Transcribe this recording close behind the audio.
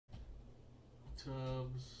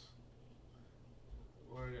Tubbs.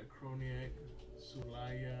 Or I got Kroniak,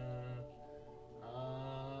 Sulaya.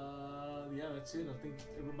 Yeah, that's it. I think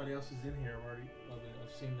everybody else is in here already.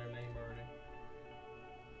 I've seen their name already.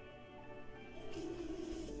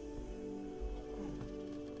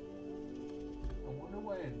 I wonder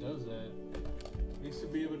why it does that. It needs to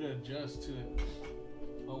be able to adjust to it.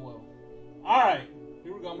 Oh well. Alright,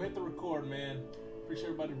 here we go. I'm gonna hit the record, man. Appreciate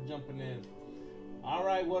everybody for jumping in.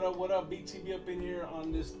 Alright, what up, BTB up in here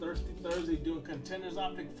on this Thirsty Thursday doing Contenders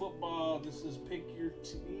Optic Football. This is Pick Your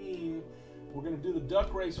Team. We're going to do the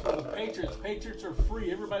duck race for the Patriots. Patriots are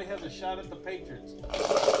free. Everybody has a shot at the Patriots.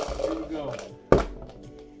 Here we go.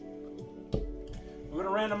 We're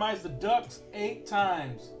going to randomize the ducks 8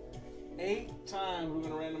 times. 8 times we're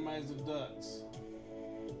going to randomize the ducks.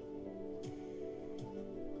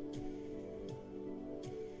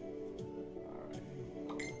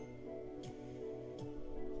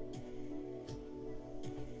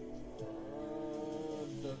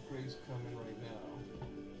 Coming right now.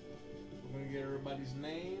 We're going to get everybody's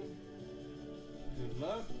name. Good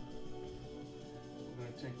luck. We're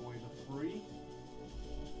going to take away the free.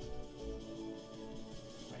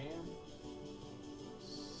 Bam.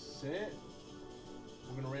 Set.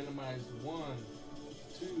 We're going to randomize 1,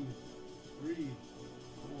 2, 3,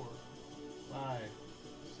 4, 5,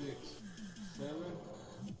 6, 7,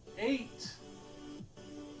 8.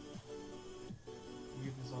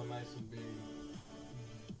 Get this all nice and big.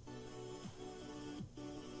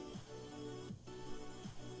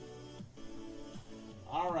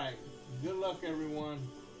 All right, good luck, everyone.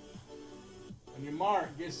 On your mark,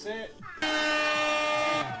 get set. And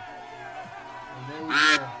there we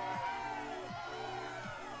go.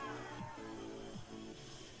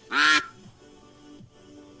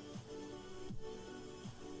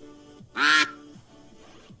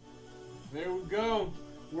 There we go.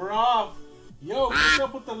 We're off. Yo, what's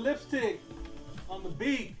up with the lipstick on the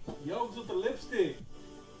beak? Yo's with the lipstick.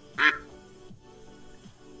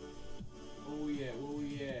 Where we at?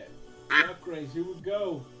 Duck race, here we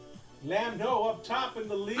go. Lambdo up top in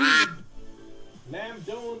the lead.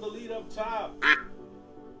 Lambdo in the lead up top.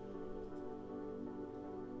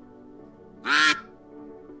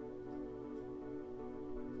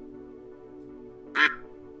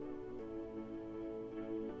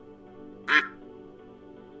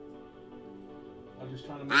 I'm just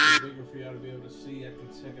trying to make it bigger for y'all to be able to see. I can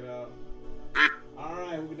check it out.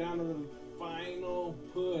 Alright, we're down to the final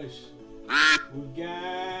push. We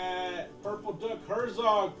got Purple Duck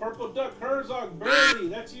Herzog. Purple Duck Herzog, barely.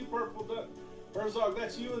 That's you, Purple Duck Herzog.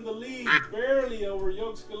 That's you in the lead. Barely over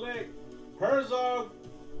Yokes Collect. Herzog.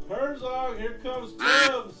 Here comes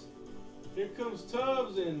Tubbs. Here comes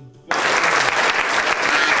Tubbs and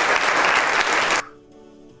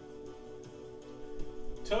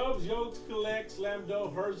Tubbs, Yokes Collects, Lambdo.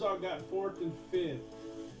 Herzog got 4th and 5th.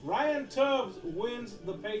 Ryan Tubbs wins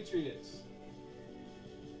the Patriots.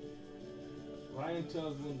 Ryan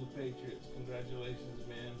Tubbs wins the Patriots. Congratulations,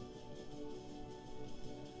 man.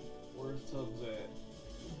 Where's Tubbs at?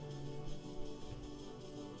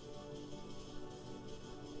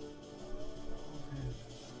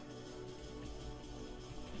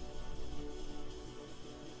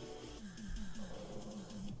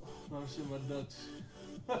 I'll see my ducks.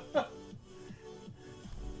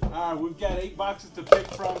 Alright, we've got 8 boxes to pick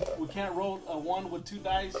from. We can't roll a 1 with 2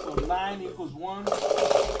 dice, so 9 equals 1.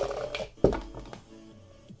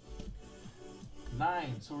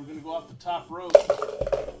 9. So we're going to go off the top row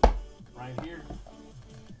right here.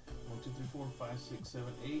 1, 2, 3, 4, 5, 6,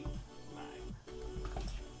 7, 8,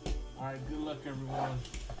 9. Alright, good luck, everyone.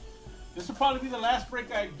 This will probably be the last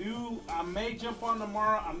break I do. I may jump on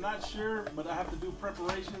tomorrow. I'm not sure, but I have to do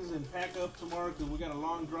preparations and pack up tomorrow because we got a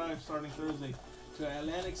long drive starting Thursday to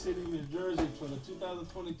Atlantic City, New Jersey for the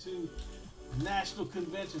 2022 National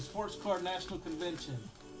Convention, Sports Card National Convention.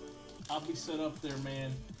 I'll be set up there,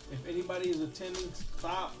 man. If anybody is attending,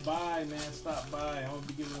 stop by, man. Stop by. I'm going to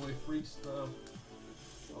be giving away free stuff.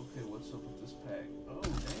 Okay, what's up with this pack? Oh,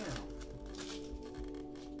 damn.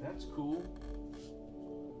 That's cool.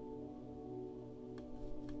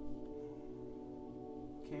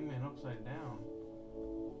 Came in upside down.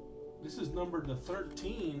 This is numbered to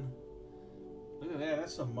 13. Look at that.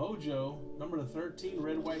 That's a mojo. Number to 13,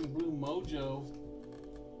 red, white, and blue mojo.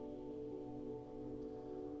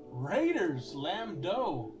 Raiders,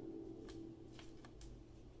 Lambdo.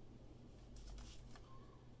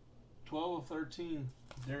 12 of 13,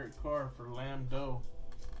 Derek Carr for Lambdo.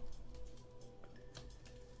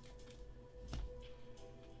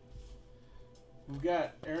 We've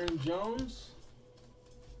got Aaron Jones.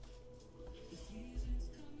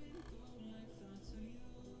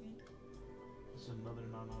 It's another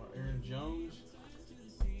non-auto. Aaron Jones.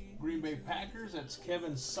 Green Bay Packers. That's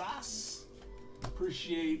Kevin Sauce.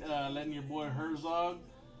 Appreciate letting your boy Herzog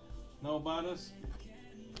know about us.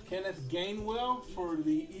 Kenneth Gainwell for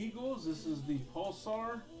the Eagles. This is the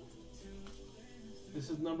Pulsar. This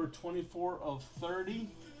is number 24 of 30.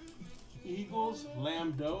 Eagles.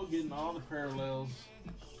 Lambdo getting all the parallels.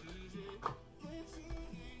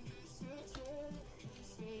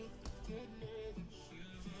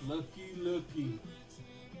 Looky.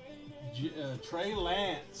 Trey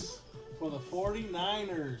Lance for the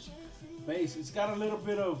 49ers. Base. It's got a little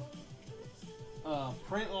bit of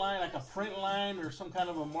print line, like a print line or some kind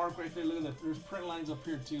of a mark right there. Look at that. There's print lines up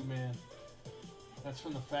here too, man. That's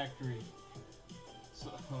from the factory.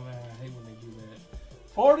 So, oh man, I hate when they do that.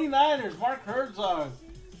 49ers, Mark Herzog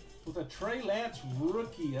with a Trey Lance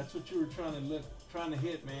rookie. That's what you were trying to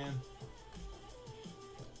hit, man.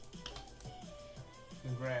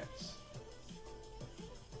 Congrats.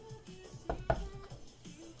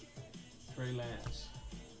 Trey Lance.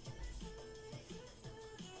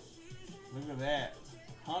 Look at that.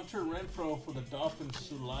 Hunter Renfrow for the Dolphins.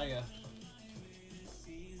 Sulaya.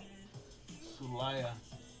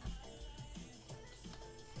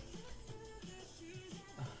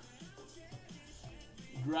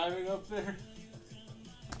 Driving up there.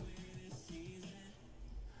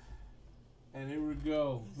 And here we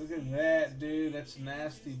go. Look at that, dude. That's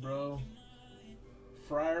nasty, bro.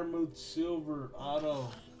 Fryermuth Silver Auto.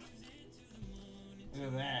 Look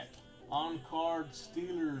at that. On card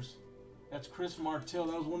Steelers. That's Chris Martell.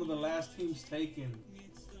 That was one of the last teams taken.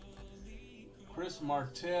 Chris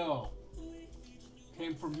Martell.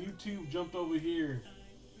 Came from YouTube, jumped over here.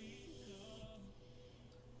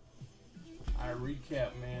 Alright,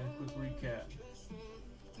 recap, man. Quick recap.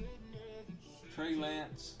 Trey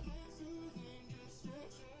Lance.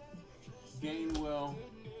 Gainwell.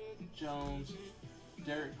 Jones.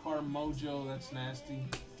 Derek Carr Mojo. That's nasty.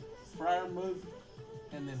 Fryermuth.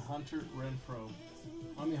 And then Hunter Renfrow.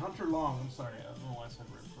 I mean, Hunter Long. I'm sorry. I don't know why I said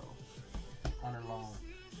Renfrow. Hunter Long.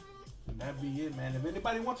 And that'd be it, man. If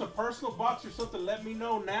anybody wants a personal box or something, let me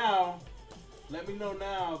know now. Let me know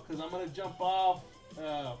now, because I'm going to jump off.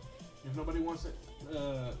 If nobody wants it,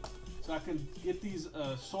 so I can get these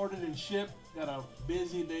sorted and shipped. Got a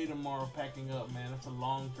busy day tomorrow packing up, man. It's a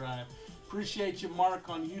long drive. Appreciate you, Mark,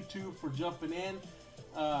 on YouTube for jumping in.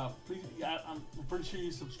 Please, I'm pretty sure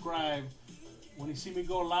you subscribe. When you see me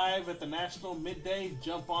go live at the National midday,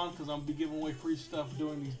 jump on, because I'm going to be giving away free stuff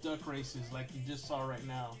doing these duck races like you just saw right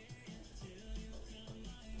now.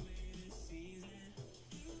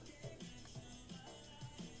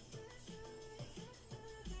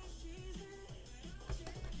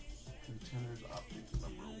 Contenders Optics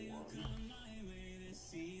number 1.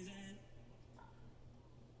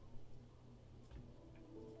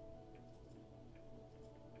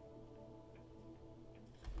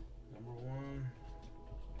 Number 1.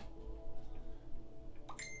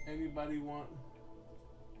 Anybody want?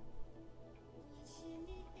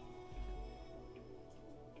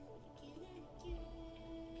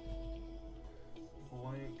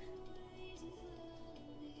 Blank.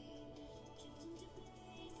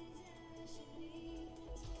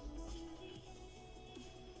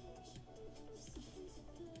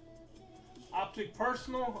 Optic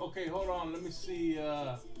personal? Okay, hold on. Let me see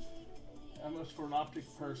how much for an optic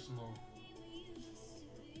personal.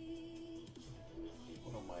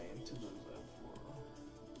 What am I into those for?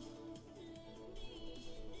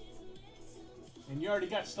 And you already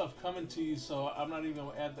got stuff coming to you, so I'm not even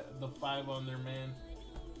going to add the 5 on there, man.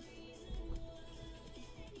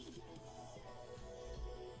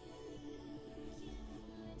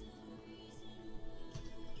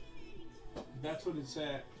 That's what it's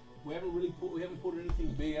at. We haven't pulled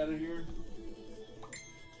anything big out of here.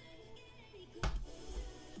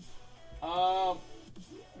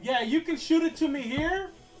 Yeah, you can shoot it to me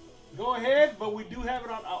here. Go ahead, but we do have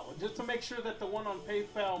it on just to make sure that the one on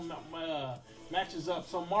PayPal matches up.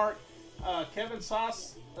 So Mark, Kevin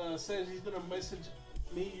Sauce says he's gonna message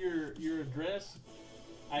me your address.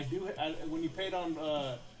 When you paid on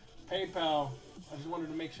PayPal, I just wanted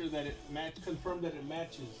to make sure that it confirm that it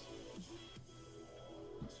matches.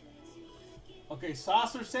 Okay,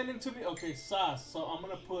 Sauce are sending to me. Okay, Sauce. So I'm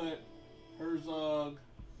gonna put Herzog,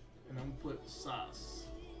 and I'm gonna put Sauce.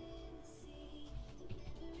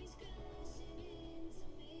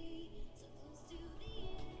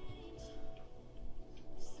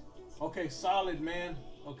 Okay, solid, man.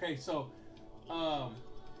 Okay, so,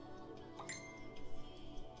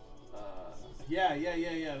 yeah.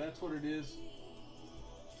 That's what it is.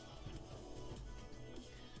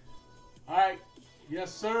 All right.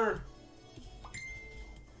 Yes, sir.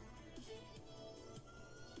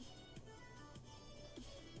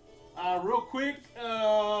 Real quick,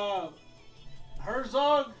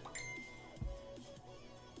 Herzog,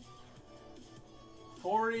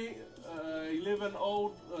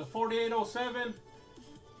 4807,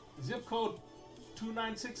 zip code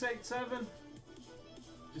 29687.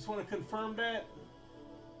 Just want to confirm that.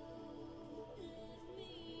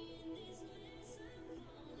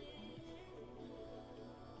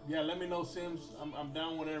 Yeah, let me know, Sims. I'm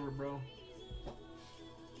down whatever, bro.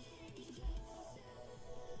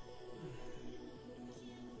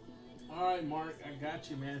 All right, Mark, I got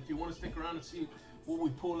you, man. If you want to stick around and see what we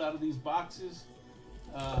pull out of these boxes,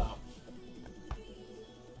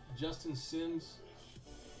 Justin Sims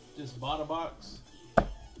just bought a box.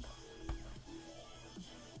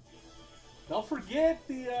 Don't forget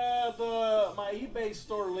my eBay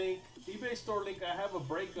store link. eBay store link. I have a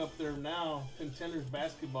break up there now. Contenders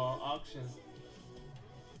basketball auction.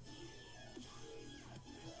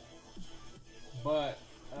 But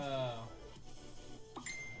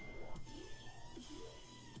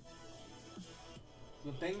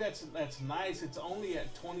the thing that's nice, it's only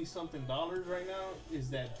at $20-something right now, is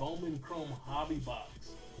that Bowman Chrome Hobby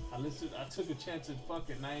Box. I took a chance at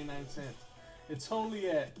 99 cents. It's only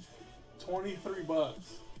at 23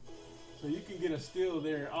 bucks. So you can get a steal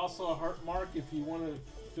there. Also, Mark, if you want to,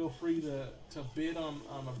 feel free to bid on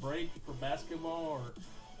a break for basketball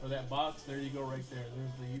or that box. There you go, right there.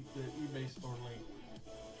 There's the eBay store link.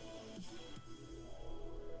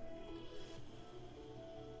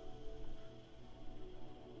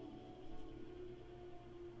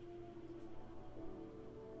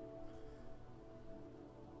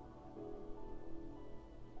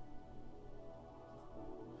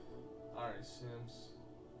 Alright, Sims.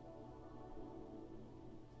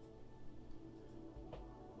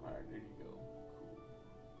 Alright, there you go. Cool.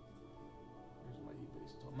 Here's my eBay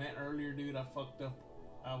store. Man, earlier, dude, I fucked up.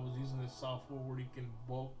 I was using this software where you can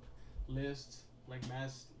bulk list, like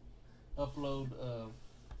mass upload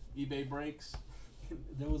eBay breaks.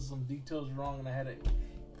 There was some details wrong, and I had to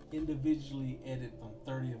individually edit them,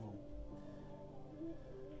 30 of them.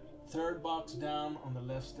 Third box down on the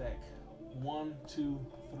left stack. 1, 2,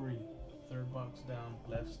 3. Third box down,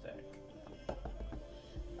 left stack.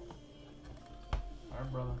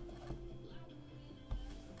 Alright, brother.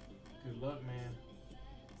 Good luck, man.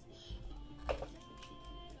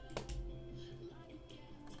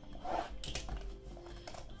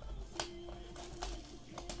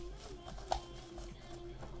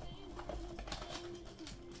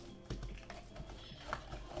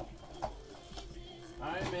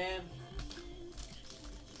 Alright, man.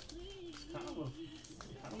 It's kind of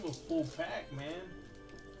a full pack, man.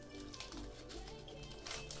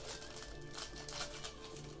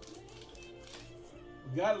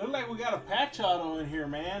 Look like we got a patch auto in here,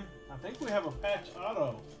 man. I think we have a patch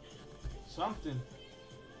auto. Something.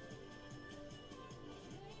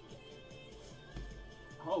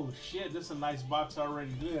 Oh shit, this is a nice box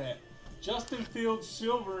already. Look at that. Justin Fields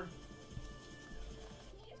silver.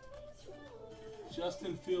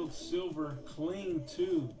 Justin Fields silver, clean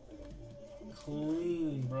too.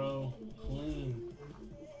 Clean, bro. Clean.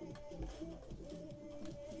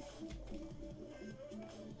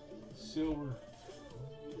 Silver.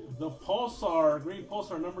 The Pulsar, green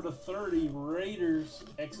Pulsar, number to 30, Raiders,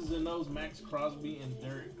 X's and O's, Max Crosby and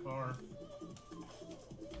Derek Carr.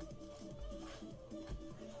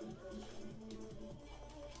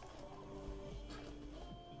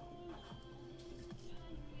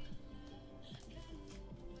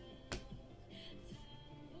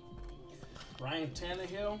 Ryan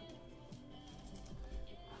Tannehill,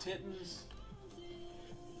 Titans.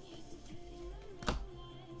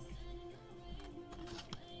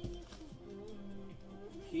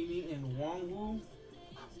 Heaney and Wongwu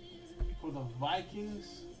for the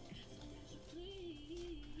Vikings.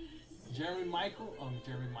 Jeremy Michael.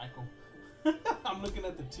 Jeremy Michael. I'm looking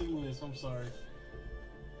at the team list. I'm sorry.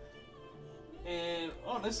 And,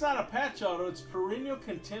 this is not a patch auto. It's perennial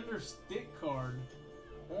contender stick card.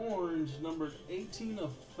 Orange, numbered 18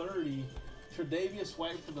 of 30. Tre'Davious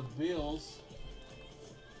White for the Bills.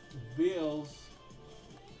 Bills.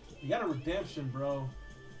 You got a redemption, bro.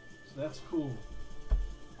 So that's cool.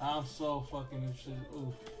 I'm so fucking interested.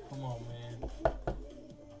 Ooh, come on, man.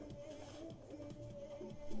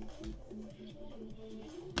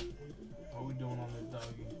 What are we doing on this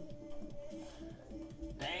doggy?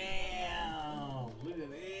 Damn! Look at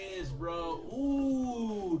this, bro.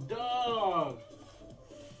 Ooh, dog.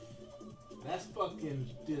 That's fucking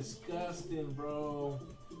disgusting, bro.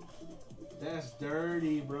 That's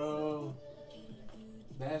dirty, bro.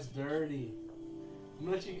 That's dirty. I'm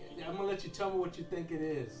gonna let you tell me what you think it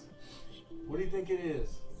is. What do you think it is?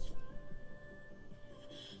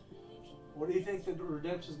 What do you think the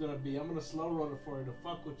redemption's gonna be? I'm gonna slow roll it for you to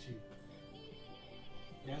fuck with you.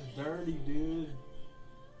 That's dirty, dude.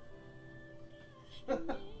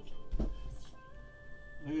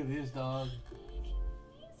 Look at this, dog.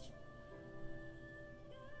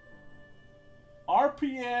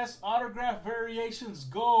 RPS Autograph Variations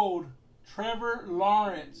Gold, Trevor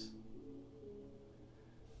Lawrence.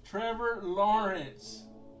 Trevor Lawrence.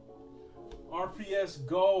 RPS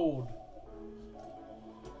Gold.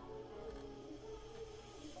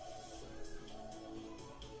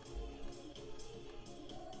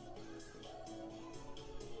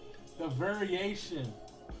 The variation.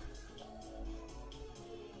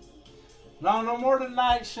 No more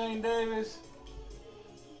tonight, Shane Davis.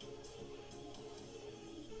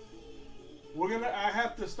 I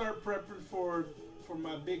have to start prepping for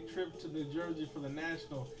my big trip to New Jersey for the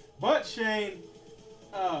National. But Shane,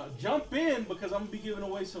 jump in because I'm gonna be giving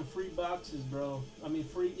away some free boxes, bro. I mean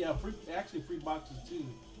free boxes too.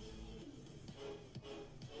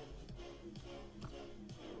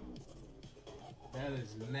 That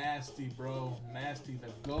is nasty, bro. Nasty.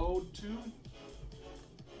 The gold too.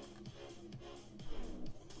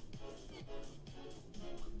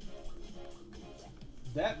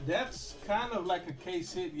 That's kind of like a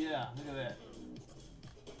case hit, yeah. Look at that.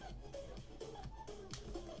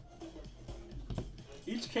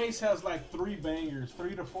 Each case has like 3 bangers,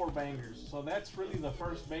 3 to 4 bangers. So that's really the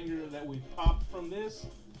first banger that we popped from this.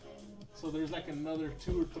 So there's like another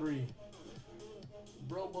 2 or 3.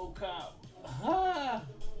 RoboCop. Ah,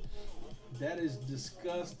 that is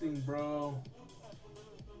disgusting, bro.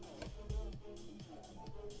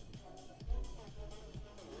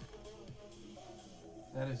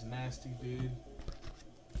 That is nasty, dude.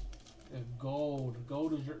 Gold.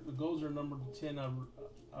 The golds are number 10, I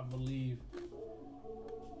believe.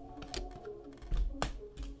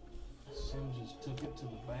 Sim just took it to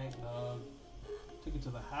the bank, dog. Took it to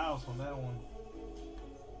the house on that one.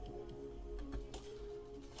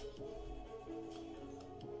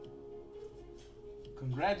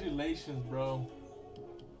 Congratulations, bro.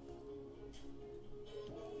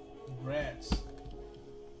 Congrats.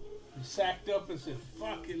 You sacked up and said,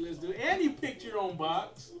 fuck it, let's do it. And you picked your own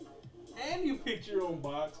box.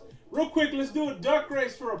 Real quick, let's do a duck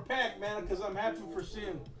race for a pack, man, because I'm happy for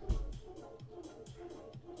Sim.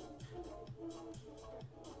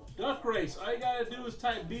 Duck race. All you gotta do is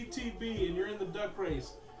type BTB and you're in the duck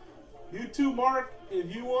race. You too, Mark.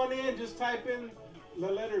 If you want in, just type in the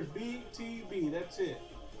letters BTB. That's it.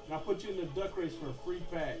 And I'll put you in the duck race for a free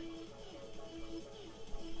pack.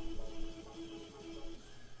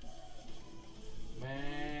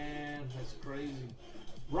 Man, that's crazy.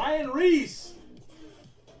 Ryan Reese,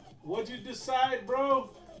 what'd you decide,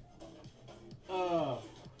 bro? I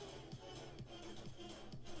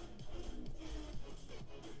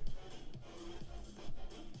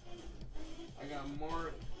got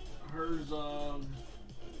Mark Herzog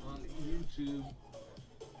on YouTube.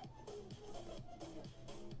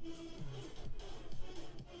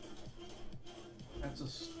 That's a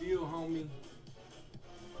steal, homie.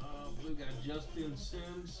 We got Justin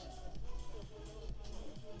Sims.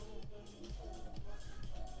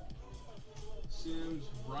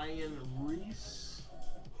 Ryan Reese.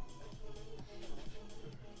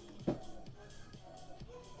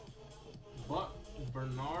 Buck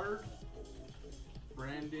Bernard.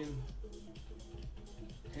 Brandon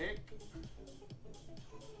Heck.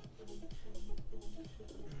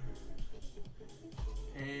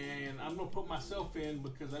 And I'm gonna put myself in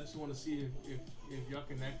because I just want to see if y'all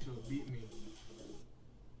can actually beat me.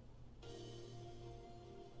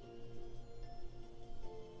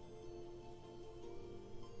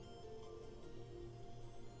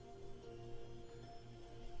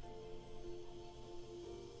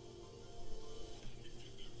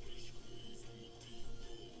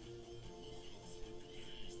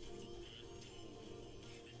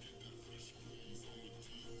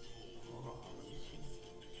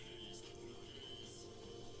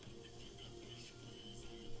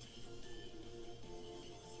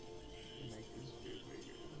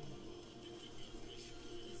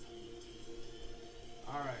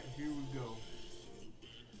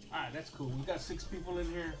 That's cool. We got 6 people in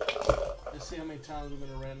here. Let's see how many times we're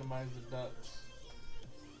gonna randomize the ducks.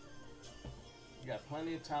 You got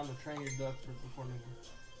plenty of time to train your ducks before they.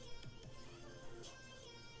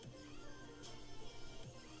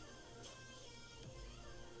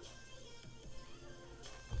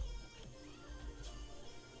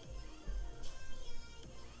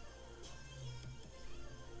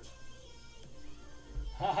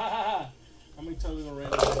 Ha ha ha! How many times are we gonna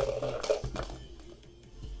randomize the ducks?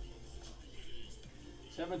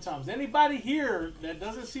 7 times. Anybody here that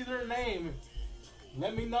doesn't see their name,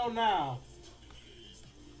 let me know now.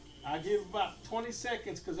 I give about 20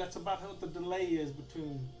 seconds because that's about what the delay is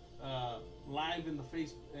between live and the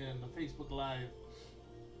Facebook Live.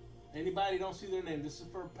 Anybody don't see their name, this is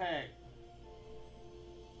for a pack.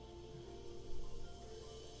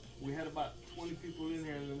 We had about 20 people in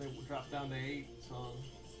here and then they dropped down to 8, so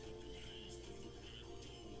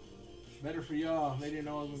better for y'all. They didn't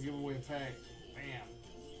know I was gonna give away a pack. Bam.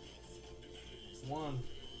 1,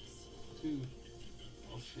 2,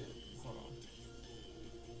 oh shit, hold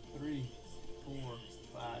on. 3, 4,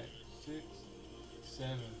 5, 6,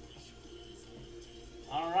 7.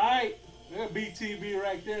 All right, look at BTB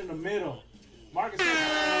right there in the middle. Marcus.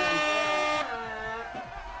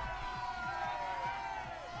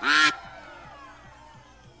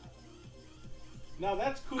 Now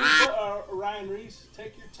that's cool, Ryan Reese.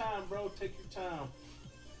 Take your time, bro. Take your time.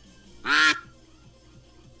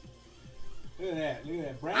 Look at that. Look at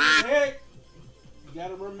that. Brandon Hick. You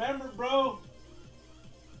gotta remember, bro.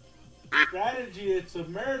 Strategy. It's a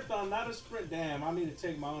marathon, not a sprint. Damn, I need to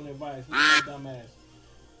take my own advice. Look at that dumbass.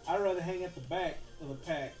 I'd rather hang at the back of the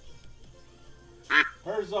pack.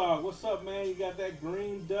 Herzog, what's up, man? You got that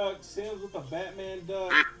green duck. Sims with the Batman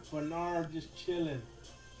duck. Bernard just chilling.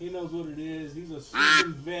 He knows what it is. He's a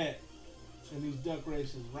seasoned vet in these duck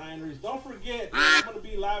races. Ryan Reese. Don't forget, man, I'm going to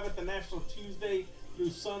be live at the National Tuesday through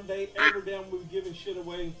Sunday. Every day we're giving shit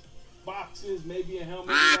away. Boxes, maybe a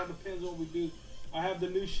helmet. It all depends on what we do. I have the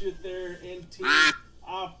new shit there. NT,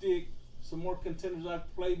 Optic, some more contenders like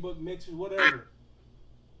Playbook, mixers, whatever.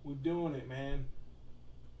 We're doing it, man.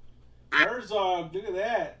 Herzog, look at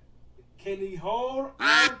that. Can he hold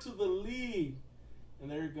on to the lead? And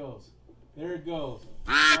there it goes. There it goes.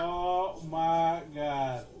 Oh my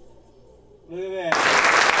God. Look at that.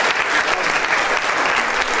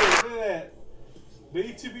 Look at that.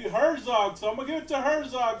 BTB Herzog. So I'm going to give it to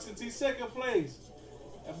Herzog since he's second place.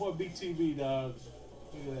 That boy BTB, dog.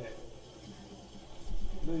 Look at that.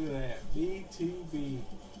 Look at that. BTB.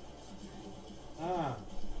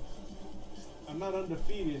 I'm not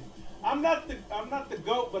undefeated. I'm not the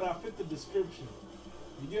GOAT, but I fit the description.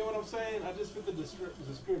 You get what I'm saying? I just fit the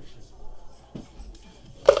description.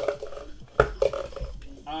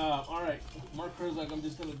 All right, Mark Herzog, I'm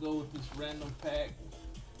just gonna go with this random pack.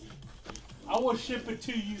 I will ship it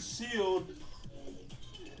to you sealed.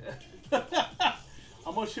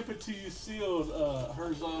 I'm gonna ship it to you sealed,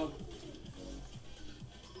 Herzog.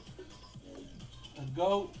 A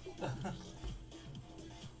GOAT.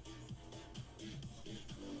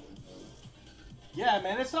 Yeah,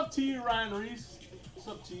 man, it's up to you, Ryan Reese. It's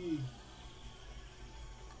up to you.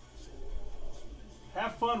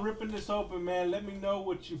 Have fun ripping this open, man. Let me know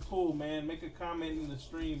what you pull, man. Make a comment in the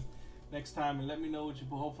stream next time and let me know what you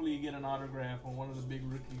pull. Hopefully you get an autograph on one of the big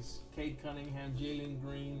rookies. Cade Cunningham, Jalen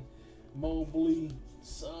Green, Mobley,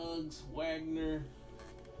 Suggs, Wagner,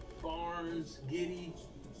 Barnes, Giddey.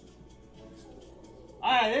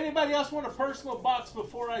 All right, anybody else want a personal box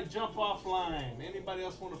before I jump offline? Anybody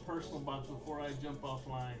else want a personal box before I jump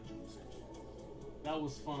offline? That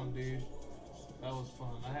was fun, dude. That was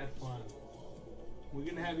fun. I had fun. We're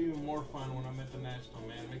going to have even more fun when I'm at the National,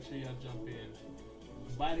 man. Make sure y'all jump in.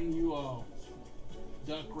 Inviting you all.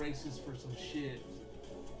 Duck races for some shit.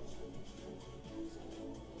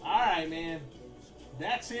 Alright, man.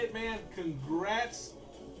 That's it, man. Congrats,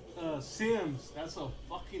 Sims. That's a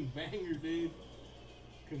fucking banger, dude.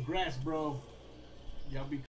 Congrats, bro. Y'all be